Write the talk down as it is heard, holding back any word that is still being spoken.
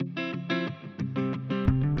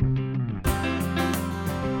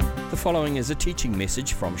following is a teaching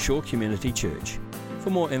message from Shore Community Church. For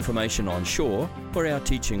more information on Shore or our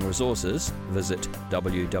teaching resources, visit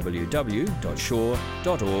www.shore.org.nz.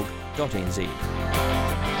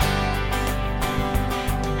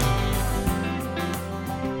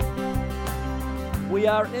 We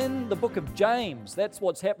are in the book of James. That's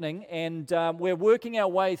what's happening, and we're working our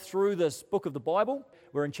way through this book of the Bible.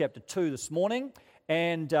 We're in chapter 2 this morning,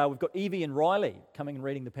 and we've got Evie and Riley coming and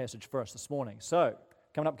reading the passage for us this morning. So,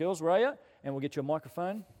 coming up, girls, where are you? And we'll get you a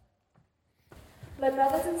microphone. My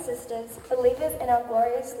brothers and sisters, believers in our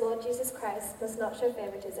glorious Lord Jesus Christ must not show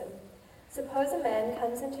favoritism. Suppose a man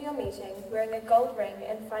comes into your meeting wearing a gold ring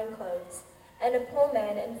and fine clothes, and a poor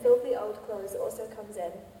man in filthy old clothes also comes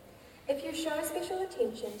in. If you show special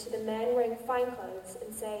attention to the man wearing fine clothes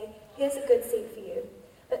and say, "Here's a good seat for you,"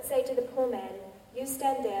 but say to the poor man, "You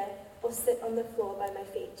stand there or sit on the floor by my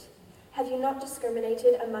feet," have you not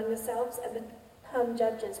discriminated among yourselves and become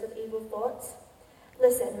judges with evil thoughts?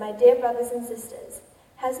 Listen, my dear brothers and sisters,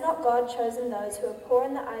 has not God chosen those who are poor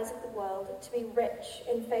in the eyes of the world to be rich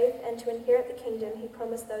in faith and to inherit the kingdom he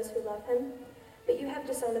promised those who love him? But you have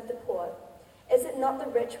dishonored the poor. Is it not the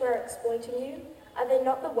rich who are exploiting you? Are they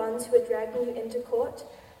not the ones who are dragging you into court?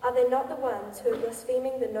 Are they not the ones who are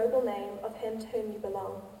blaspheming the noble name of him to whom you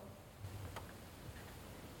belong?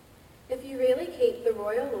 If you really keep the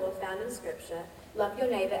royal law found in Scripture, love your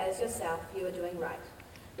neighbour as yourself, you are doing right.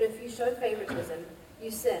 But if you show favoritism,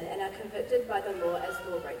 you sin and are convicted by the law as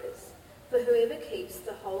lawbreakers. For whoever keeps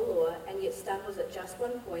the whole law and yet stumbles at just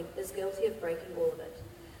one point is guilty of breaking all of it.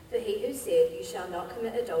 For he who said, "You shall not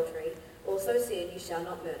commit adultery," also said, "You shall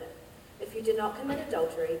not murder." If you do not commit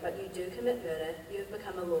adultery, but you do commit murder, you have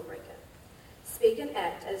become a lawbreaker. Speak and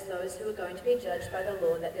act as those who are going to be judged by the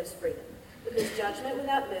law that gives freedom, because judgment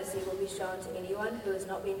without mercy will be shown to anyone who has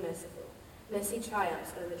not been merciful. Mercy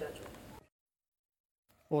triumphs over judgment.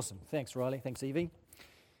 Awesome. Thanks, Riley. Thanks, Evie.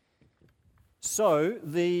 So,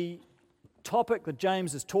 the topic that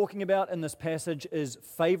James is talking about in this passage is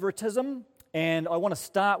favoritism, and I want to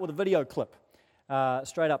start with a video clip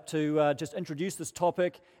straight up to just introduce this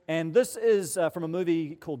topic. And this is from a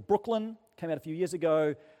movie called Brooklyn, came out a few years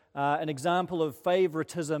ago, an example of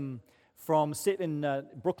favoritism set in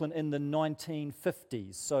Brooklyn in the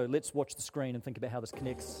 1950s. So let's watch the screen and think about how this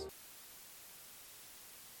connects.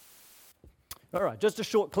 All right, just a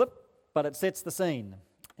short clip, but it sets the scene.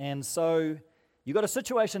 And so you got a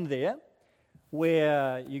situation there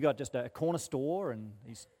where you got just a corner store, and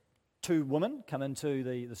these two women come into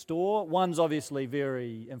the store. One's obviously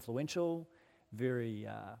very influential, very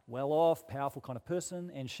well-off, powerful kind of person,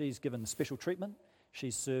 and she's given special treatment.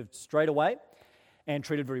 She's served straight away and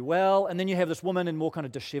treated very well. And then you have this woman in more kind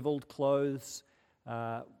of disheveled clothes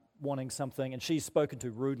wanting something, and she's spoken to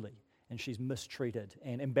rudely, and she's mistreated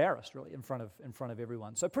and embarrassed, really, in front of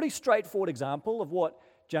everyone. So pretty straightforward example of what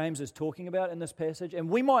James is talking about in this passage. And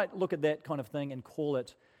we might look at that kind of thing and call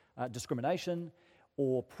it discrimination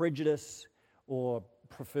or prejudice or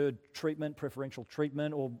preferred treatment, preferential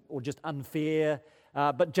treatment, or just unfair.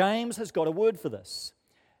 But James has got a word for this: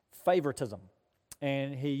 favoritism.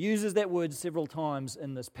 And he uses that word several times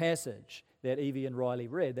in this passage that Evie and Riley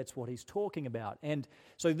read. That's what he's talking about. And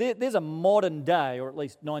so there's a modern day, or at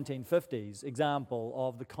least 1950s, example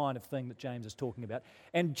of the kind of thing that James is talking about.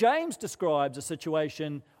 And James describes a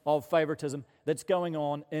situation of favoritism that's going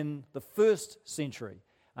on in the first century.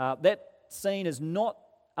 That scene is not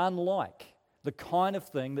unlike the kind of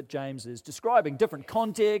thing that James is describing. Different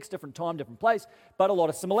context, different time, different place, but a lot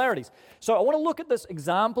of similarities. So I want to look at this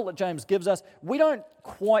example that James gives us. We don't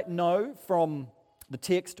quite know from the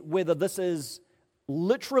text whether this is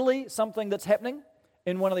literally something that's happening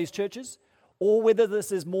in one of these churches, or whether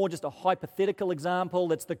this is more just a hypothetical example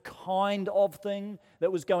that's the kind of thing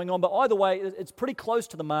that was going on. But either way, it's pretty close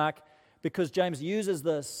to the mark, because James uses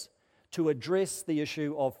this to address the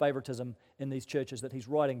issue of favoritism in these churches that he's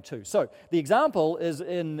writing to. So the example is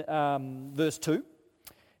in verse 2.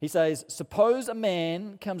 He says, "Suppose a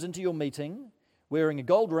man comes into your meeting wearing a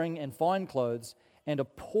gold ring and fine clothes, and a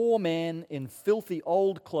poor man in filthy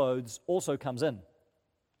old clothes also comes in.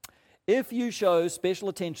 If you show special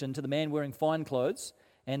attention to the man wearing fine clothes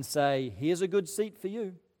and say, 'Here's a good seat for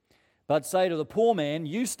you,' but say to the poor man,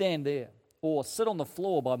 'You stand there,' or 'Sit on the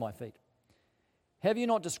floor by my feet,' have you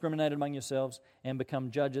not discriminated among yourselves and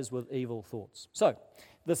become judges with evil thoughts?" So,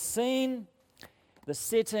 the scene, the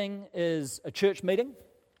setting is a church meeting.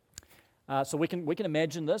 So we can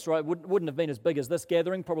imagine this, right? Wouldn't have been as big as this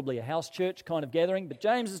gathering, probably a house church kind of gathering. But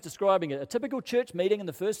James is describing a typical church meeting in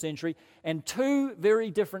the first century, and two very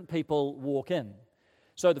different people walk in.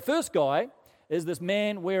 So the first guy is this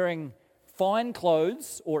man wearing fine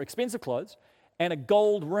clothes or expensive clothes, and a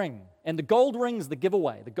gold ring. And the gold ring's the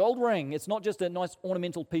giveaway. The gold ring, it's not just a nice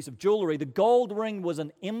ornamental piece of jewelry. The gold ring was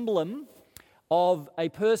an emblem of a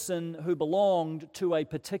person who belonged to a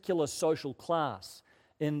particular social class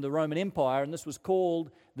in the Roman Empire, and this was called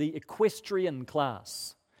the equestrian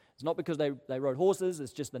class. It's not because they rode horses,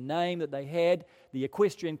 it's just the name that they had, the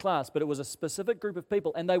equestrian class, but it was a specific group of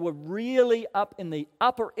people, and they were really up in the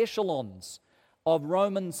upper echelons of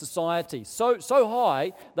Roman society. So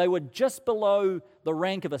high, they were just below the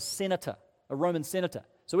rank of a senator, a Roman senator.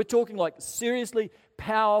 So we're talking like seriously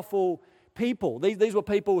powerful people. These were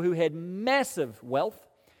people who had massive wealth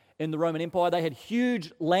in the Roman Empire. They had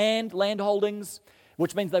huge land holdings,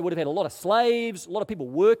 which means they would have had a lot of slaves, a lot of people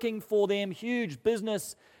working for them, huge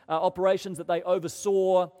business operations that they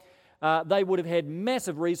oversaw. They would have had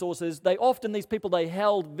massive resources. These people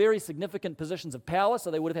held very significant positions of power, so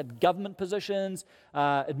they would have had government positions,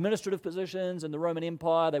 administrative positions in the Roman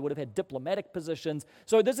Empire. They would have had diplomatic positions.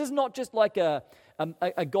 So this is not just like a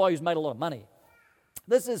guy who's made a lot of money.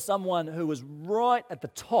 This is someone who was right at the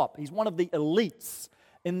top. He's one of the elites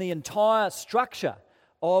in the entire structure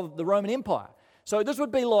of the Roman Empire. So this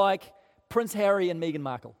would be like Prince Harry and Meghan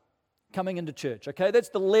Markle coming into church, okay? That's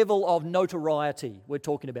the level of notoriety we're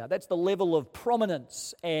talking about. That's the level of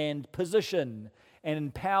prominence and position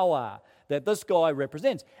and power that this guy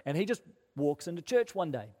represents. And he just walks into church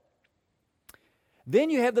one day. Then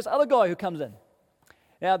you have this other guy who comes in.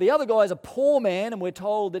 Now, the other guy is a poor man, and we're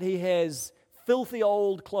told that he has filthy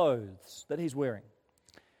old clothes that he's wearing.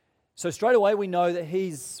 So straight away we know that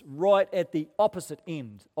he's right at the opposite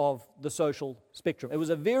end of the social spectrum. It was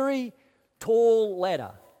a very tall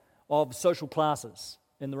ladder of social classes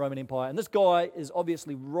in the Roman Empire, and this guy is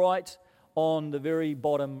obviously right on the very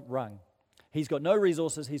bottom rung. He's got no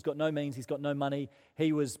resources, he's got no means, he's got no money.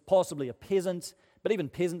 He was possibly a peasant, but even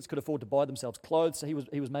peasants could afford to buy themselves clothes, so he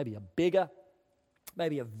was maybe a beggar,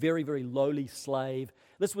 maybe a very, very lowly slave.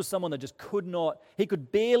 This was someone that just he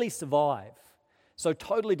could barely survive. So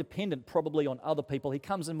totally dependent probably on other people. He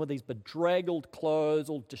comes in with these bedraggled clothes,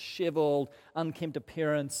 all disheveled, unkempt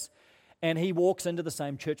appearance, and he walks into the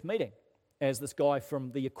same church meeting as this guy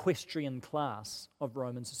from the equestrian class of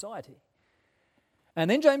Roman society. And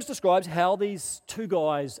then James describes how these two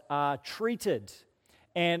guys are treated,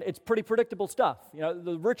 and it's pretty predictable stuff. You know,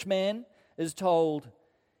 the rich man is told,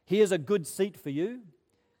 "Here's a good seat for you."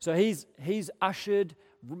 So he's ushered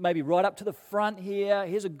maybe right up to the front here.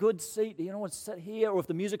 Here's a good seat. You don't want to sit here, or if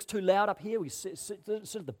the music's too loud up here, we sit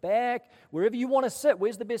at the back. Wherever you want to sit,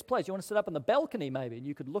 where's the best place? You want to sit up on the balcony maybe, and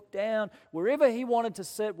you could look down. Wherever he wanted to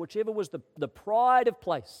sit, whichever was the pride of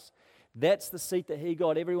place, that's the seat that he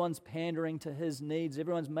got. Everyone's pandering to his needs.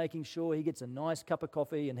 Everyone's making sure he gets a nice cup of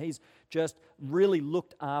coffee, and he's just really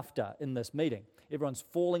looked after in this meeting. Everyone's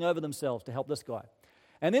falling over themselves to help this guy.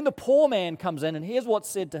 And then the poor man comes in, and here's what's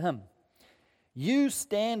said to him. "You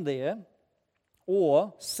stand there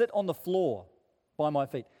or sit on the floor by my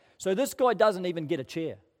feet." So this guy doesn't even get a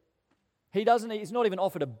chair. He's not even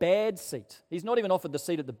offered a bad seat. He's not even offered the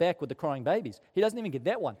seat at the back with the crying babies. He doesn't even get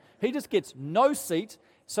that one. He just gets no seat.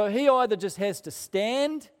 So he either just has to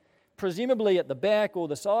stand, presumably at the back or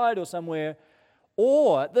the side or somewhere,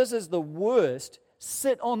 or, this is the worst,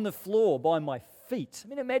 sit on the floor by my feet. I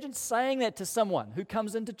mean, imagine saying that to someone who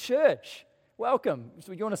comes into church. "Welcome.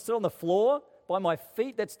 So you want to sit on the floor by my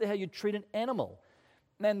feet?" That's how you treat an animal.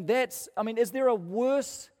 And is there a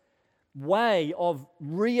worse way of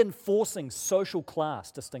reinforcing social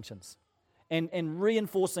class distinctions and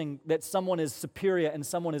reinforcing that someone is superior and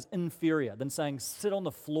someone is inferior than saying, "Sit on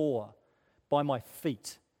the floor by my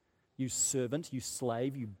feet, you servant, you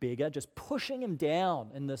slave, you beggar," just pushing him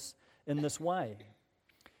down in this way.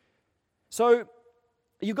 So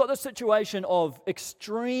you've got this situation of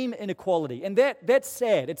extreme inequality, and that's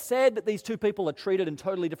sad. It's sad that these two people are treated in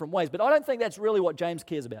totally different ways, but I don't think that's really what James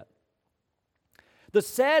cares about. The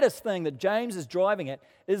saddest thing that James is driving at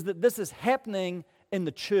is that this is happening in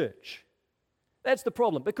the church. That's the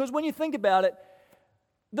problem, because when you think about it,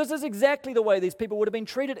 this is exactly the way these people would have been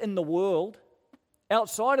treated in the world.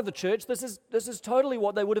 Outside of the church, this is totally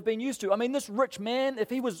what they would have been used to. I mean, this rich man, if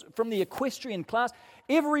he was from the equestrian class,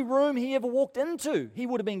 every room he ever walked into, he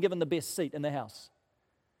would have been given the best seat in the house.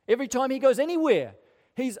 Every time he goes anywhere,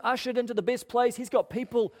 he's ushered into the best place. He's got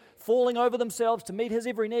people falling over themselves to meet his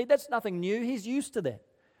every need. That's nothing new. He's used to that.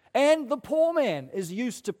 And the poor man is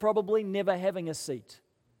used to probably never having a seat.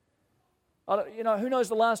 Who knows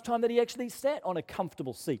the last time that he actually sat on a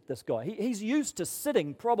comfortable seat, this guy. He's used to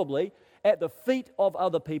sitting probably at the feet of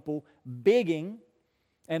other people, begging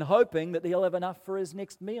and hoping that he'll have enough for his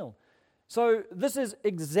next meal. So this is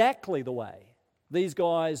exactly the way these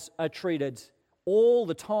guys are treated all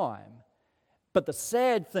the time But the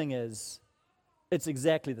sad thing is, it's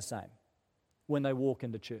exactly the same when they walk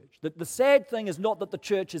into church. The sad thing is not that the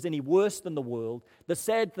church is any worse than the world. The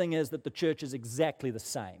sad thing is that the church is exactly the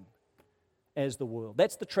same as the world.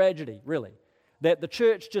 That's the tragedy, really, that the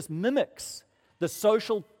church just mimics the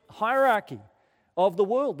social hierarchy of the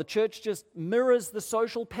world. The church just mirrors the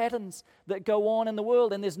social patterns that go on in the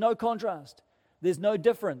world, and there's no contrast. There's no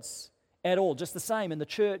difference at all, just the same in the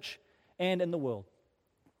church and in the world.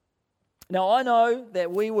 Now, I know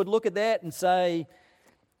that we would look at that and say,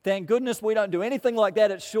 thank goodness we don't do anything like that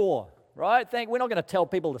at Shore, right? We're not going to tell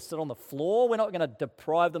people to sit on the floor. We're not going to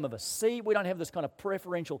deprive them of a seat. We don't have this kind of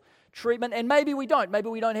preferential treatment, and maybe we don't. Maybe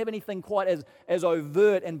we don't have anything quite as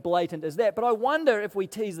overt and blatant as that. But I wonder if we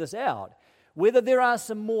tease this out, whether there are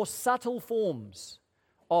some more subtle forms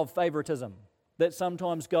of favoritism that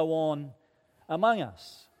sometimes go on among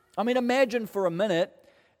us. I mean, imagine for a minute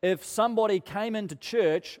if somebody came into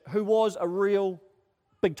church who was a real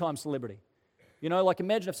big-time celebrity. You know, like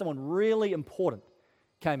imagine if someone really important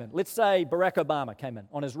came in. Let's say Barack Obama came in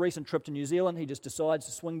on his recent trip to New Zealand. He just decides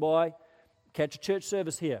to swing by, catch a church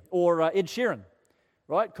service here. Or Ed Sheeran,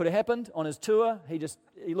 right? Could have happened on his tour.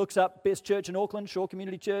 He looks up best church in Auckland, Shore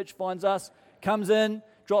Community Church, finds us, comes in,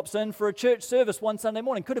 drops in for a church service one Sunday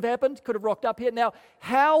morning. Could have happened, could have rocked up here. Now,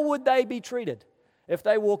 how would they be treated if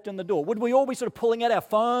they walked in the door? Would we all be sort of pulling out our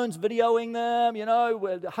phones, videoing them, you know,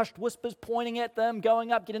 with hushed whispers pointing at them,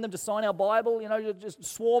 going up, getting them to sign our Bible, you know, just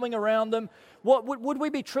swarming around them? What would we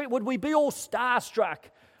be would we be all starstruck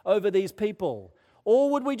over these people?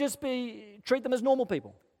 Or would we just treat them as normal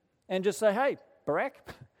people and just say, hey, Barack,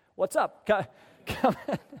 what's up? Come.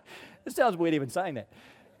 It sounds weird even saying that.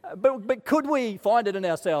 But could we find it in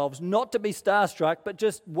ourselves not to be starstruck, but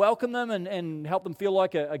just welcome them and help them feel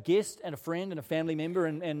like a guest and a friend and a family member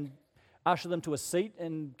and usher them to a seat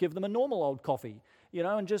and give them a normal old coffee, you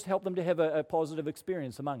know, and just help them to have a positive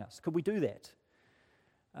experience among us? Could we do that?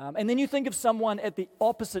 And then you think of someone at the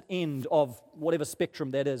opposite end of whatever spectrum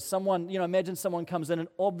that is. Someone, you know, imagine someone comes in and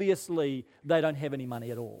obviously they don't have any money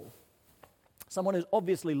at all. Someone who's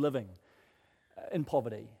obviously living in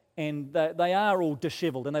poverty. And they are all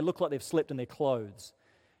disheveled, and they look like they've slept in their clothes.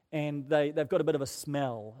 And they've got a bit of a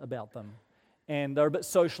smell about them. And they're a bit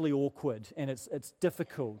socially awkward, and it's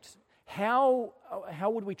difficult. How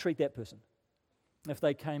would we treat that person if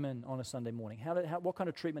they came in on a Sunday morning? What kind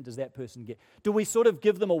of treatment does that person get? Do we sort of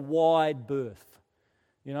give them a wide berth?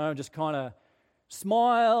 You know, just kind of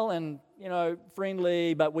smile and, you know,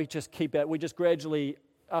 friendly, but we just gradually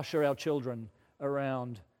usher our children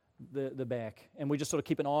around the back, and we just sort of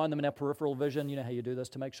keep an eye on them in our peripheral vision. You know how you do this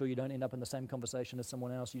to make sure you don't end up in the same conversation as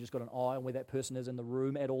someone else. You just got an eye on where that person is in the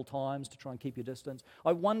room at all times to try and keep your distance.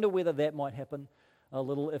 I wonder whether that might happen a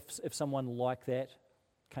little if someone like that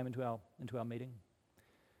came into our meeting.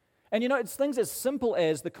 And you know, it's things as simple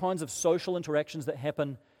as the kinds of social interactions that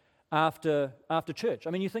happen after church.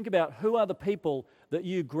 I mean, you think about who are the people that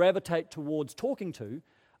you gravitate towards talking to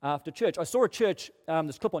after church. I saw a church,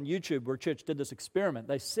 this clip on YouTube where a church did this experiment.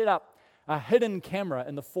 They set up a hidden camera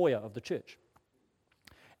in the foyer of the church.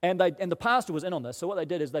 And the pastor was in on this. So what they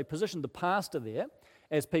did is they positioned the pastor there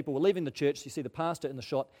as people were leaving the church. You see the pastor in the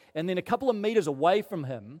shot. And then a couple of meters away from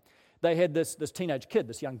him, they had this teenage kid,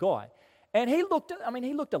 this young guy. And he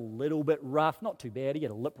looked a little bit rough, not too bad. He had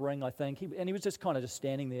a lip ring, I think. And he was just kind of just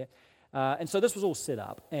standing there. And so this was all set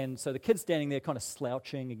up. And so the kid's standing there kind of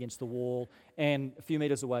slouching against the wall. And a few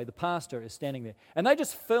meters away, the pastor is standing there. And they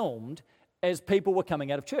just filmed as people were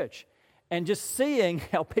coming out of church. And just seeing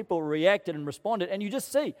how people reacted and responded. And you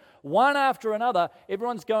just see, one after another,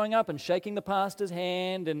 everyone's going up and shaking the pastor's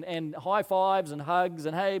hand and high fives and hugs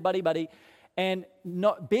and hey, buddy. And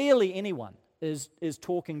barely anyone is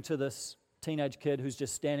talking to this teenage kid who's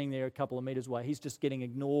just standing there a couple of meters away. He's just getting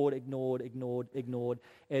ignored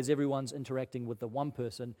as everyone's interacting with the one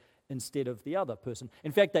person instead of the other person.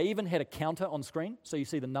 In fact, they even had a counter on screen, so you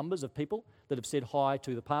see the numbers of people that have said hi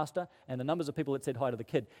to the pastor and the numbers of people that said hi to the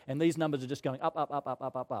kid. And these numbers are just going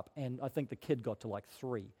up. And I think the kid got to like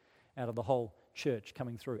 3 out of the whole church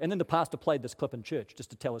coming through. And then the pastor played this clip in church just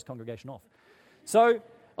to tell his congregation off. So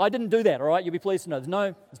I didn't do that, all right? You'll be pleased to know.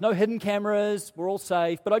 There's no hidden cameras. We're all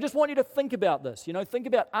safe. But I just want you to think about this. You know, think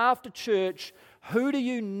about after church, who do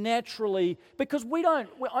you naturally... Because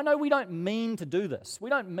I know we don't mean to do this. We're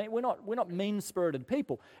not mean-spirited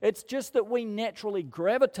people. It's just that we naturally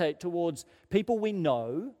gravitate towards people we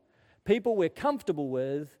know, people we're comfortable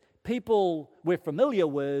with, people we're familiar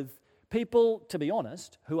with, people, to be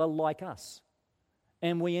honest, who are like us.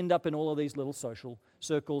 And we end up in all of these little social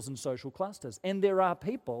circles and social clusters. And there are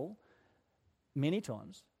people, many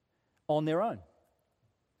times, on their own.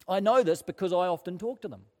 I know this because I often talk to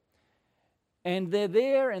them. And they're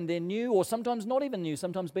there and they're new, or sometimes not even new,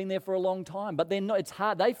 sometimes been there for a long time, but they're not, it's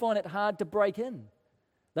hard. They find it hard to break in.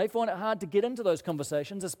 They find it hard to get into those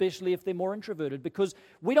conversations, especially if they're more introverted, because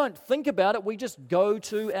we don't think about it. We just go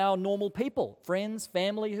to our normal people, friends,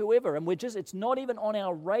 family, whoever, and it's not even on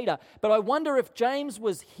our radar. But I wonder if James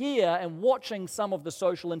was here and watching some of the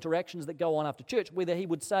social interactions that go on after church, whether he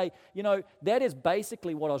would say, that is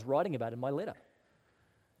basically what I was writing about in my letter.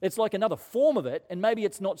 It's like another form of it, and maybe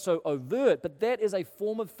it's not so overt, but that is a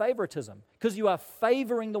form of favoritism, because you are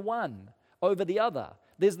favoring the one over the other.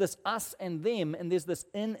 There's this us and them, and there's this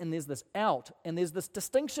in and there's this out, and there's this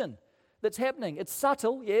distinction that's happening. It's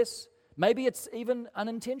subtle, yes. Maybe it's even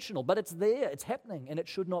unintentional, but it's there, it's happening, and it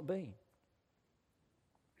should not be.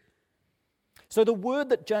 So the word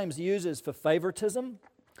that James uses for favoritism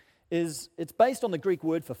it's based on the Greek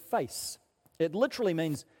word for face. It literally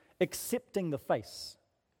means accepting the face.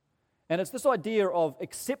 And it's this idea of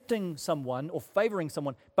accepting someone or favoring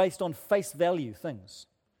someone based on face value things.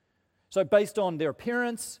 So based on their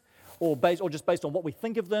appearance, or just based on what we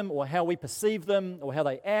think of them, or how we perceive them, or how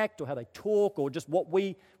they act, or how they talk, or just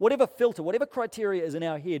whatever filter, whatever criteria is in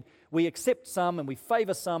our head, we accept some and we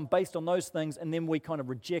favor some based on those things, and then we kind of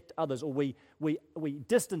reject others, or we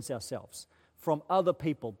distance ourselves from other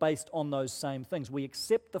people based on those same things. We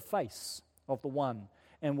accept the face of the one,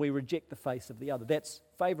 and we reject the face of the other. That's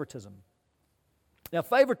favoritism. Now,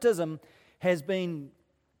 favoritism has been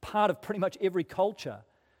part of pretty much every culture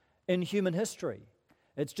in human history.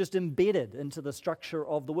 It's just embedded into the structure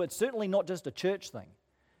of the word. Certainly not just a church thing.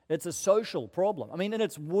 It's a social problem. I mean, in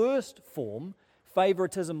its worst form,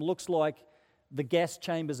 favoritism looks like the gas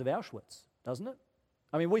chambers of Auschwitz, doesn't it?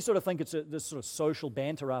 I mean, we sort of think it's this sort of social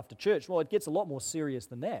banter after church. Well, it gets a lot more serious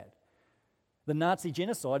than that. The Nazi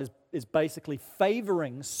genocide is basically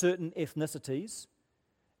favoring certain ethnicities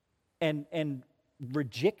and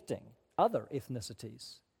rejecting other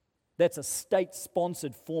ethnicities. That's a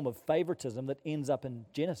state-sponsored form of favoritism that ends up in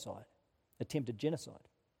genocide, attempted genocide.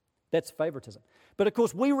 That's favoritism. But of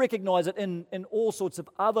course, we recognize it in all sorts of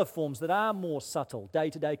other forms that are more subtle,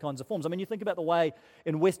 day-to-day kinds of forms. I mean, you think about the way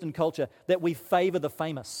in Western culture that we favor the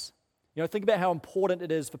famous. Think about how important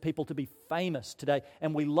it is for people to be famous today.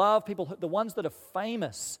 And we love people, the ones that are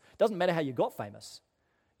famous. It doesn't matter how you got famous.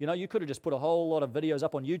 You could have just put a whole lot of videos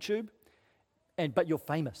up on YouTube, but you're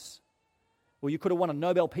famous. Or you could have won a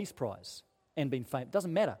Nobel Peace Prize and been famous. It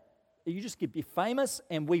doesn't matter. You just be famous,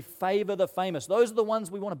 and we favor the famous. Those are the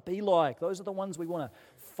ones we want to be like. Those are the ones we want to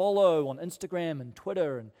follow on Instagram and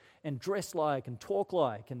Twitter and dress like and talk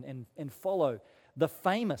like and follow. The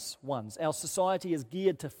famous ones. Our society is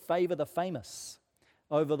geared to favor the famous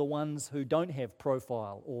over the ones who don't have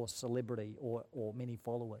profile or celebrity or many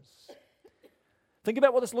followers. Think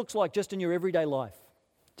about what this looks like just in your everyday life.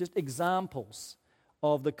 Just examples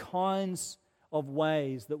of the kinds of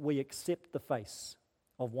ways that we accept the face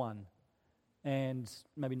of one and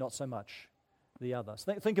maybe not so much the other.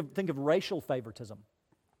 So think of racial favoritism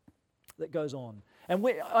that goes on. And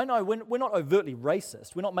I know we're not overtly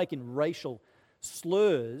racist. We're not making racial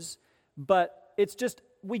slurs, but it's just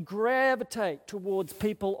we gravitate towards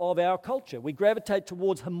people of our culture. We gravitate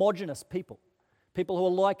towards homogenous people who are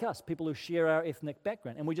like us, people who share our ethnic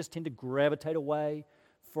background, and we just tend to gravitate away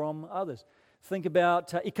from others. Think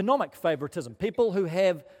about economic favoritism. People who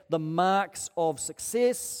have the marks of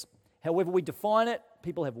success, however we define it.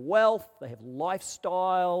 People have wealth, they have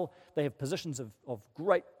lifestyle, they have positions of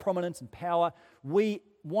great prominence and power. We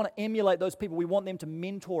want to emulate those people. We want them to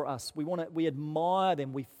mentor us. We admire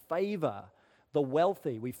them. We favor the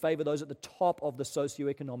wealthy. We favor those at the top of the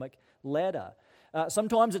socioeconomic ladder.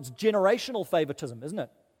 Sometimes it's generational favoritism, isn't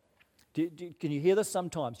it? Can you hear this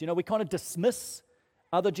sometimes? We kind of dismiss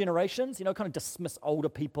other generations, kind of dismiss older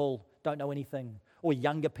people, don't know anything, or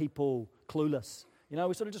younger people, clueless. We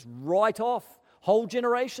sort of just write off whole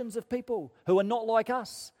generations of people who are not like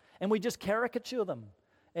us, and we just caricature them,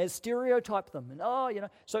 as stereotype them,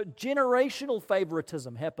 so generational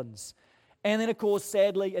favoritism happens. And then, of course,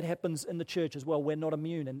 sadly, it happens in the church as well. We're not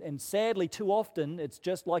immune. And sadly, too often, it's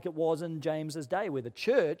just like it was in James's day, where the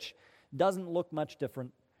church doesn't look much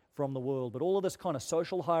different from the world. But all of this kind of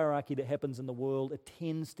social hierarchy that happens in the world, it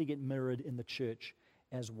tends to get mirrored in the church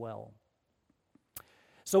as well.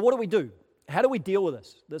 So what do we do? How do we deal with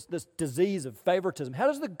this disease of favoritism? How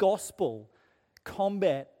does the gospel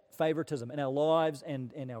combat favoritism in our lives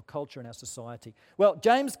and in our culture and our society? Well,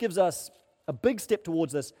 James gives us a big step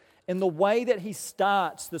towards this in the way that he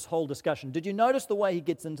starts this whole discussion. Did you notice the way he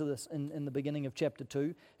gets into this in the beginning of chapter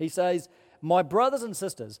 2? He says, "My brothers and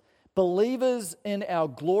sisters, believers in our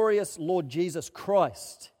glorious Lord Jesus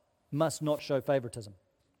Christ must not show favoritism."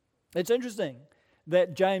 It's interesting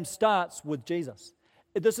that James starts with Jesus.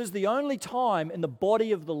 This is the only time in the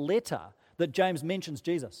body of the letter that James mentions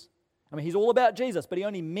Jesus. I mean, he's all about Jesus, but he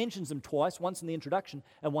only mentions him twice, once in the introduction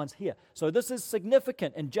and once here. So this is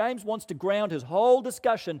significant, and James wants to ground his whole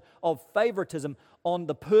discussion of favoritism on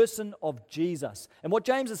the person of Jesus. And what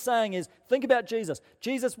James is saying is, think about Jesus.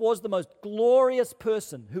 Jesus was the most glorious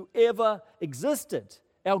person who ever existed,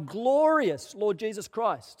 our glorious Lord Jesus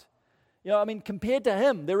Christ. You know, I mean, compared to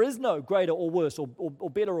him, there is no greater or worse, or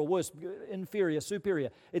better or worse, inferior, superior.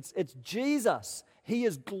 It's Jesus. He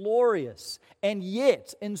is glorious. And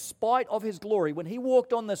yet, in spite of his glory, when he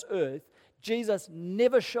walked on this earth, Jesus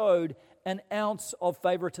never showed an ounce of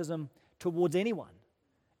favoritism towards anyone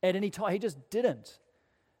at any time. He just didn't.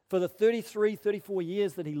 For the 33, 34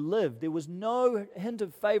 years that he lived, there was no hint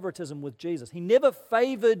of favoritism with Jesus. He never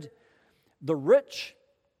favored the rich.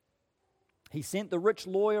 He sent the rich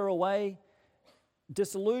lawyer away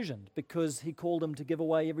disillusioned because he called him to give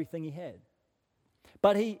away everything he had.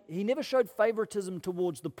 But he never showed favoritism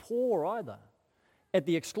towards the poor either, at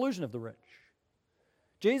the exclusion of the rich.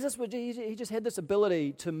 Jesus, he just had this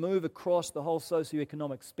ability to move across the whole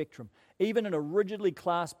socioeconomic spectrum. Even in a rigidly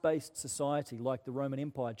class-based society like the Roman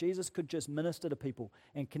Empire, Jesus could just minister to people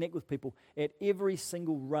and connect with people at every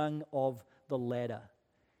single rung of the ladder.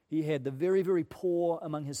 He had the very, very poor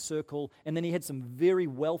among his circle, and then he had some very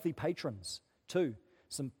wealthy patrons too,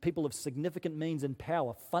 some people of significant means and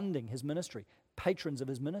power funding his ministry, patrons of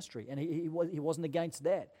his ministry, and he wasn't against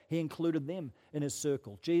that. He included them in his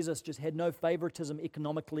circle. Jesus just had no favoritism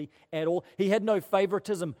economically at all. He had no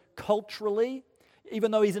favoritism culturally,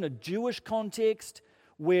 even though he's in a Jewish context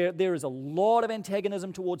where there is a lot of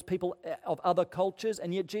antagonism towards people of other cultures,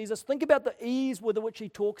 and yet Jesus, think about the ease with which he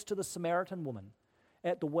talks to the Samaritan woman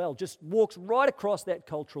at the well, just walks right across that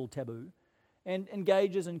cultural taboo and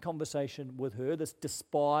engages in conversation with her, this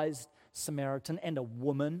despised Samaritan, and a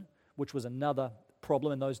woman, which was another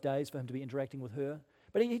problem in those days for him to be interacting with her.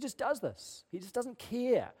 But he just does this. He just doesn't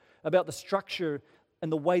care about the structure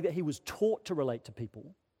and the way that he was taught to relate to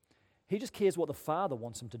people. He just cares what the Father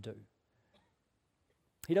wants him to do.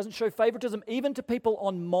 He doesn't show favoritism even to people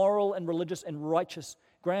on moral and religious and righteous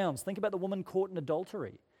grounds. Think about the woman caught in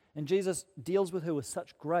adultery. And Jesus deals with her with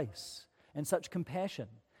such grace and such compassion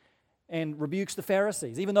and rebukes the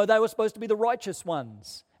Pharisees, even though they were supposed to be the righteous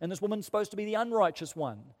ones, and this woman's supposed to be the unrighteous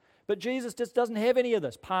one. But Jesus just doesn't have any of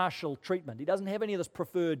this partial treatment. He doesn't have any of this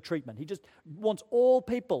preferred treatment. He just wants all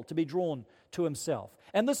people to be drawn to himself.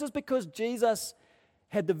 And this is because Jesus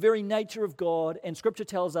had the very nature of God, and Scripture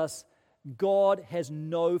tells us God has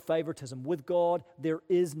no favoritism. With God, there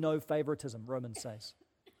is no favoritism, Romans says.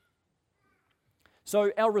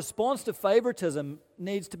 So our response to favoritism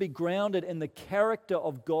needs to be grounded in the character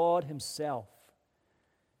of God himself,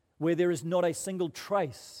 where there is not a single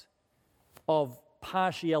trace of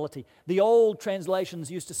partiality. The old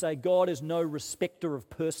translations used to say God is no respecter of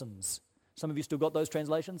persons. Some of you still got those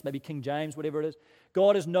translations, maybe King James, whatever it is.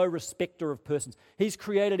 God is no respecter of persons. He's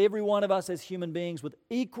created every one of us as human beings with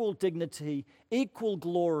equal dignity, equal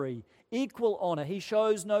glory, equal honor. He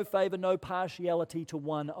shows no favor, no partiality to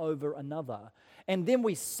one over another. And then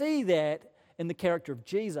we see that in the character of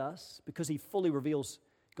Jesus because he fully reveals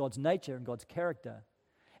God's nature and God's character.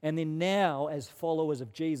 And then now, as followers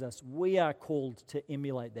of Jesus, we are called to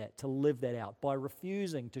emulate that, to live that out by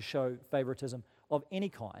refusing to show favoritism of any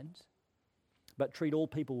kind, but treat all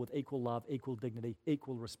people with equal love, equal dignity,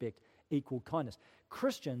 equal respect, equal kindness.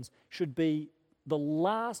 Christians should be the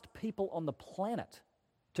last people on the planet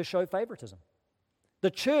to show favoritism. The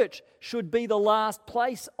church should be the last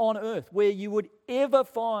place on earth where you would ever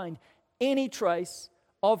find any trace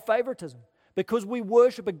of favoritism, because we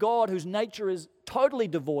worship a God whose nature is totally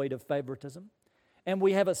devoid of favoritism, and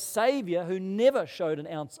we have a Savior who never showed an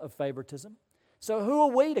ounce of favoritism. So who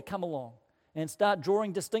are we to come along and start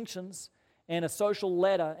drawing distinctions and a social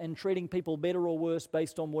ladder and treating people better or worse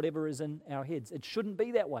based on whatever is in our heads? It shouldn't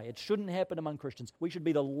be that way. It shouldn't happen among Christians. We should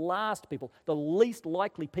be the last people, the least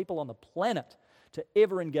likely people on the planet to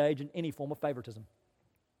ever engage in any form of favoritism.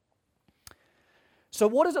 So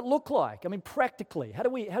what does it look like? I mean, practically, how do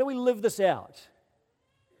we live this out?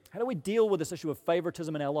 How do we deal with this issue of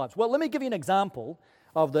favoritism in our lives? Well, let me give you an example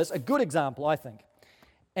of this, a good example, I think.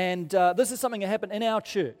 And this is something that happened in our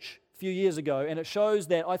church a few years ago, and it shows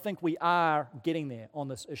that I think we are getting there on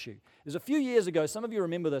this issue. There's a few years ago, some of you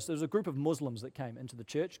remember this, there was a group of Muslims that came into the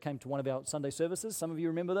church, came to one of our Sunday services. Some of you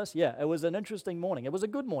remember this? Yeah, it was an interesting morning. It was a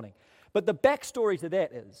good morning. But the backstory to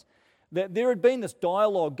that is that there had been this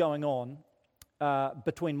dialogue going on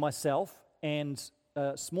between myself and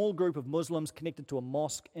a small group of Muslims connected to a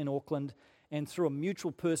mosque in Auckland, and through a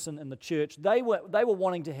mutual person in the church, they were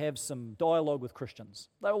wanting to have some dialogue with Christians.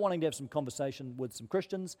 They were wanting to have some conversation with some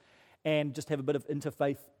Christians and just have a bit of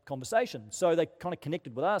interfaith conversation. So they kind of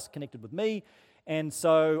connected with us, connected with me, and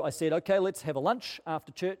so I said, okay, let's have a lunch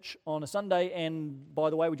after church on a Sunday, and by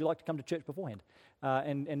the way, would you like to come to church beforehand?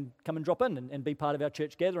 And come and drop in and be part of our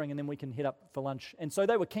church gathering, and then we can head up for lunch. And so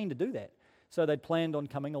they were keen to do that. So they'd planned on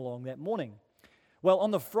coming along that morning. Well,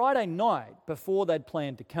 on the Friday night, before they'd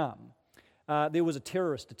planned to come, there was a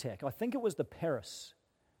terrorist attack. I think it was the Paris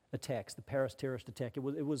attacks, the Paris terrorist attack. It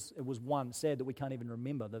was one. Sad that we can't even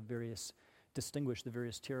remember distinguish the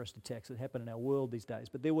various terrorist attacks that happen in our world these days.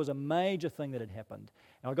 But there was a major thing that had happened.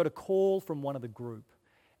 And I got a call from one of the group,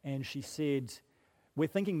 and she said, we're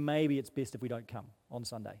thinking maybe it's best if we don't come on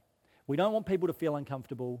Sunday. We don't want people to feel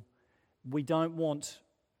uncomfortable. We don't want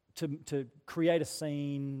to create a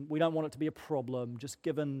scene. We don't want it to be a problem. Just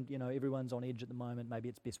given, everyone's on edge at the moment, maybe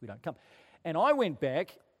it's best we don't come. And I went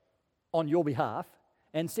back on your behalf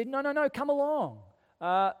and said, no, come along.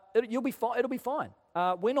 You'll be fine. It'll be fine.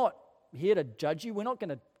 We're not here to judge you. We're not going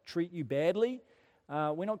to treat you badly.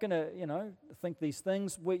 We're not going to, think these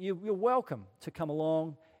things. You're welcome to come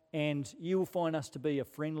along, and you will find us to be a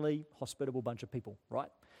friendly, hospitable bunch of people, right?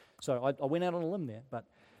 So I went out on a limb there, but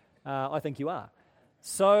I think you are.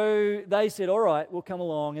 So they said, all right, we'll come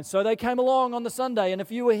along. And so they came along on the Sunday, and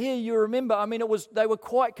if you were here, you remember, they were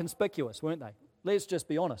quite conspicuous, weren't they? Let's just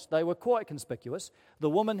be honest. They were quite conspicuous. The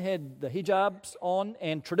woman had the hijabs on,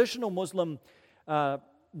 and traditional Muslim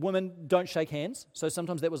women don't shake hands, so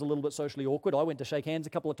sometimes that was a little bit socially awkward. I went to shake hands a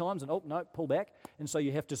couple of times, and no, pull back. And so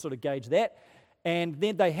you have to sort of gauge that. And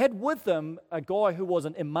then they had with them a guy who was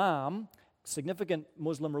an imam, significant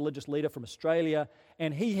Muslim religious leader from Australia,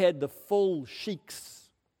 and he had the full sheikh's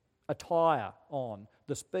attire on,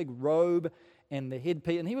 this big robe and the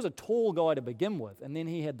headpiece, and he was a tall guy to begin with, and then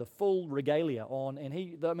he had the full regalia on,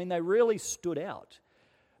 and they really stood out.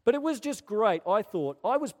 But it was just great. I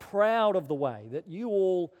was proud of the way that you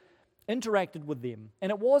all interacted with them,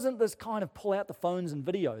 and it wasn't this kind of pull out the phones and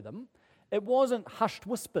video them. It wasn't hushed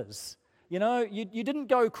whispers. You didn't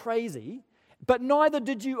go crazy, but neither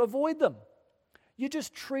did you avoid them. You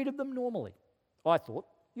just treated them normally, I thought.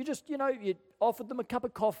 You just, you offered them a cup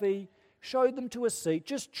of coffee, showed them to a seat,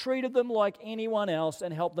 just treated them like anyone else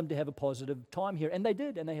and helped them to have a positive time here. And they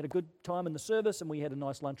did, and they had a good time in the service, and we had a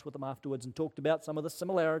nice lunch with them afterwards and talked about some of the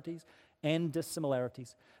similarities and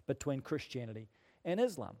dissimilarities between Christianity and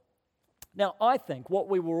Islam. Now, I think what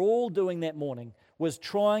we were all doing that morning was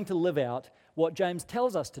trying to live out what James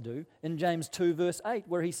tells us to do in James 2 verse 8,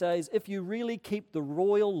 where he says, if you really keep the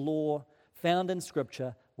royal law found in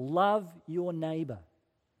Scripture, love your neighbor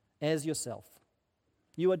as yourself,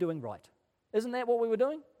 you are doing right. Isn't that what we were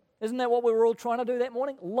doing? Isn't that what we were all trying to do that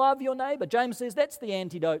morning? Love your neighbor. James says that's the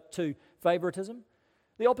antidote to favoritism.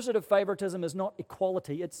 The opposite of favoritism is not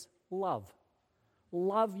equality, it's love.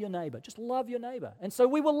 Love your neighbor. Just love your neighbor. And so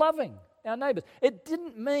we were loving our neighbors. It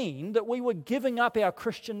didn't mean that we were giving up our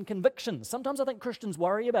Christian convictions. Sometimes I think Christians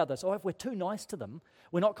worry about this. If we're too nice to them,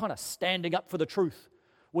 we're not kind of standing up for the truth.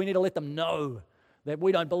 We need to let them know that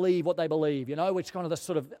we don't believe what they believe, which kind of this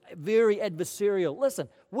sort of very adversarial. Listen,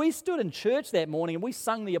 we stood in church that morning and we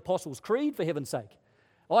sung the Apostles' Creed, for heaven's sake.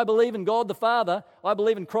 I believe in God the Father. I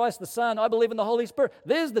believe in Christ the Son. I believe in the Holy Spirit.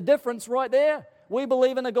 There's the difference right there. We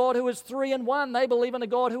believe in a God who is 3 in 1. They believe in a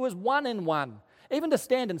God who is 1 in 1. Even to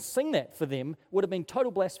stand and sing that for them would have been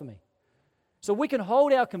total blasphemy. So we can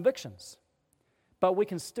hold our convictions, but we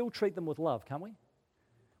can still treat them with love, can't we?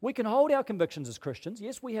 We can hold our convictions as Christians.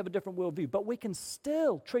 Yes, we have a different worldview, but we can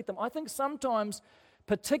still treat them. I think sometimes,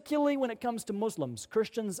 particularly when it comes to Muslims,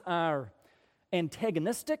 Christians are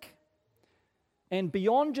antagonistic, and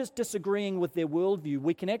beyond just disagreeing with their worldview,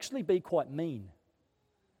 we can actually be quite mean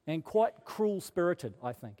and quite cruel-spirited,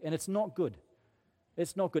 I think, and it's not good.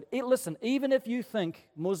 It's not good. Listen, even if you think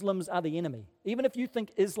Muslims are the enemy, even if you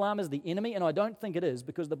think Islam is the enemy, and I don't think it is,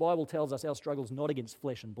 because the Bible tells us our struggle is not against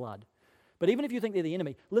flesh and blood, but even if you think they're the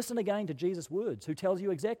enemy, listen again to Jesus' words, who tells you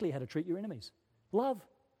exactly how to treat your enemies. Love.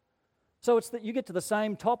 So it's that you get to the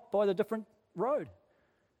same top by the different road.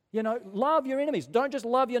 Love your enemies. Don't just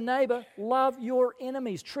love your neighbor, love your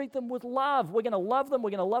enemies. Treat them with love. We're going to love them. We're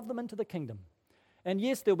going to love them into the kingdom. And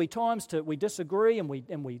yes, there'll be times we disagree and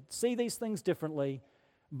we see these things differently,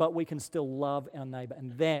 but we can still love our neighbor.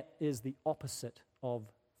 And that is the opposite of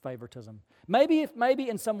favoritism. Maybe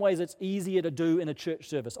in some ways it's easier to do in a church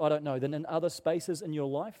service, I don't know, than in other spaces in your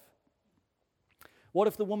life. What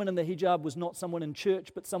if the woman in the hijab was not someone in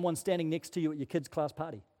church, but someone standing next to you at your kids' class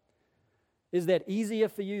party? Is that easier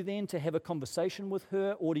for you then to have a conversation with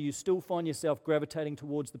her, or do you still find yourself gravitating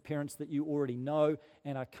towards the parents that you already know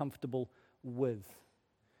and are comfortable with.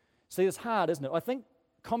 See, it's hard, isn't it? I think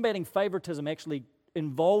combating favoritism actually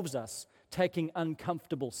involves us taking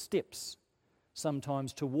uncomfortable steps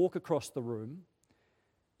sometimes to walk across the room.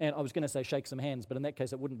 And I was going to say shake some hands, but in that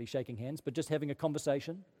case it wouldn't be shaking hands, but just having a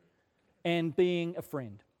conversation and being a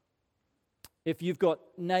friend. If you've got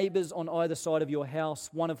neighbours on either side of your house,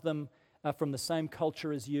 one of them from the same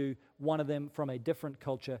culture as you, one of them from a different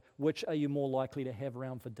culture, which are you more likely to have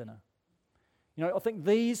around for dinner? You know, I think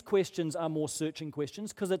these questions are more searching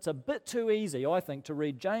questions because it's a bit too easy, I think, to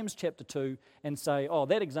read James chapter 2 and say, oh,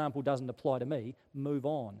 that example doesn't apply to me, move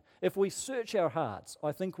on. If we search our hearts,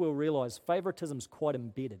 I think we'll realise favouritism's quite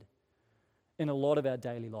embedded in a lot of our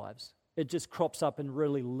daily lives. It just crops up in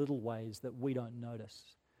really little ways that we don't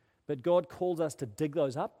notice. But God calls us to dig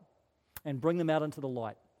those up and bring them out into the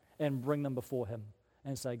light and bring them before Him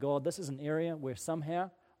and say, God, this is an area where somehow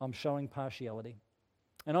I'm showing partiality.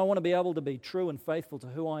 And I want to be able to be true and faithful to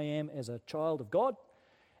who I am as a child of God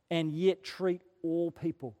and yet treat all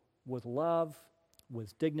people with love,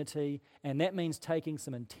 with dignity, and that means taking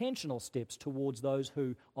some intentional steps towards those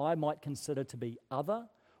who I might consider to be other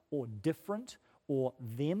or different or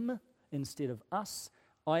them instead of us.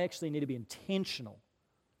 I actually need to be intentional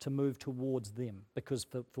to move towards them because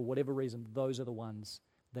for whatever reason, those are the ones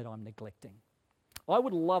that I'm neglecting. I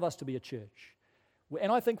would love us to be a church,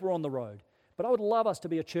 and I think we're on the road, but I would love us to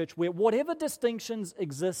be a church where whatever distinctions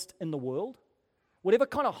exist in the world, whatever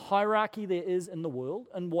kind of hierarchy there is in the world,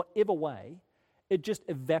 in whatever way, it just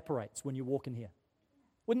evaporates when you walk in here.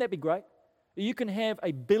 Wouldn't that be great? You can have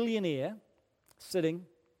a billionaire sitting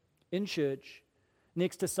in church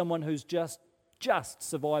next to someone who's just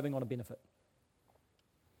surviving on a benefit.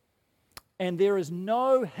 And there is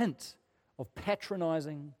no hint of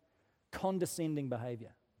patronizing, condescending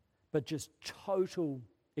behavior, but just total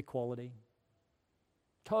equality,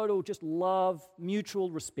 total just love,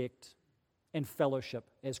 mutual respect, and fellowship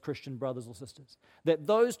as Christian brothers or sisters. That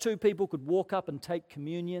those two people could walk up and take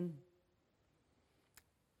communion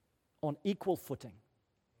on equal footing,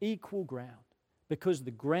 equal ground, because the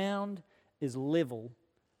ground is level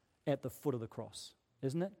at the foot of the cross,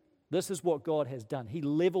 isn't it? This is what God has done. He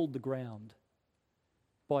leveled the ground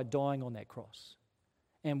by dying on that cross,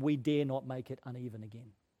 and we dare not make it uneven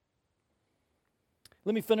again.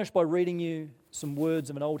 Let me finish by reading you some words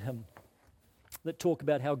of an old hymn that talk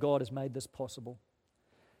about how God has made this possible.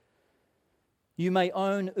 You may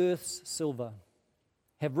own earth's silver,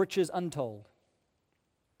 have riches untold,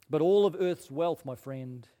 but all of earth's wealth, my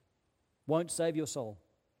friend, won't save your soul.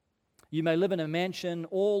 You may live in a mansion,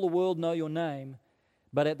 all the world know your name,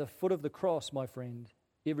 but at the foot of the cross, my friend,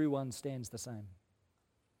 everyone stands the same.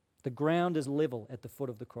 The ground is level at the foot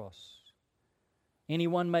of the cross.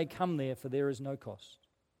 Anyone may come there, for there is no cost.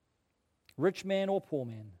 Rich man or poor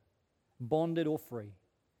man, bonded or free,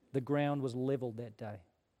 the ground was leveled that day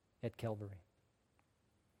at Calvary.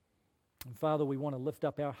 And Father, we want to lift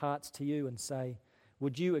up our hearts to you and say,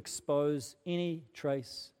 would you expose any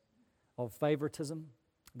trace of favoritism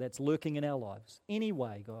that's lurking in our lives? Any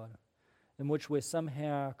way, God, in which we're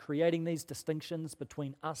somehow creating these distinctions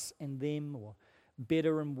between us and them, or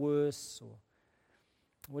better and worse, or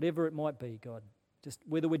whatever it might be, God. Just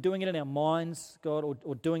whether we're doing it in our minds, God,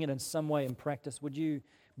 or doing it in some way in practice, would you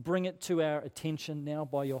bring it to our attention now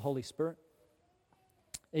by your Holy Spirit?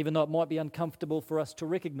 Even though it might be uncomfortable for us to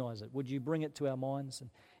recognize it, would you bring it to our minds?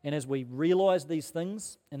 And as we realize these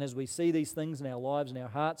things, and as we see these things in our lives and our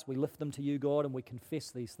hearts, we lift them to you, God, and we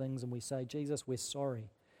confess these things, and we say, Jesus, we're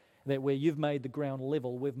sorry that where you've made the ground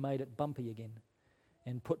level, we've made it bumpy again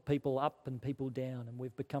and put people up and people down, and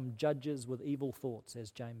we've become judges with evil thoughts,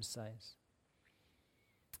 as James says.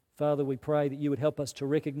 Father, we pray that you would help us to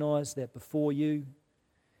recognize that before you,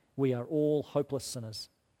 we are all hopeless sinners,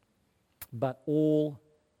 but all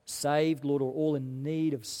saved, Lord, or all in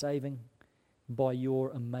need of saving by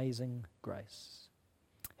your amazing grace.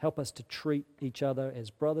 Help us to treat each other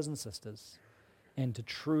as brothers and sisters and to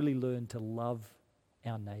truly learn to love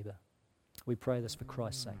our neighbour. We pray this for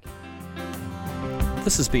Christ's sake.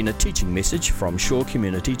 This has been a teaching message from Shore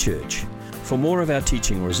Community Church. For more of our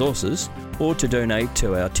teaching resources, or to donate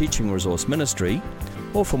to our teaching resource ministry,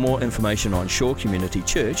 or for more information on Shore Community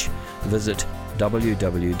Church, visit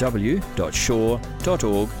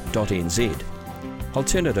www.shore.org.nz.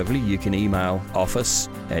 Alternatively, you can email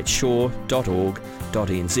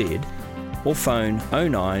office@shore.org.nz or phone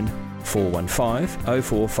 09 415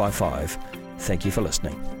 0455. Thank you for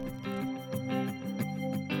listening.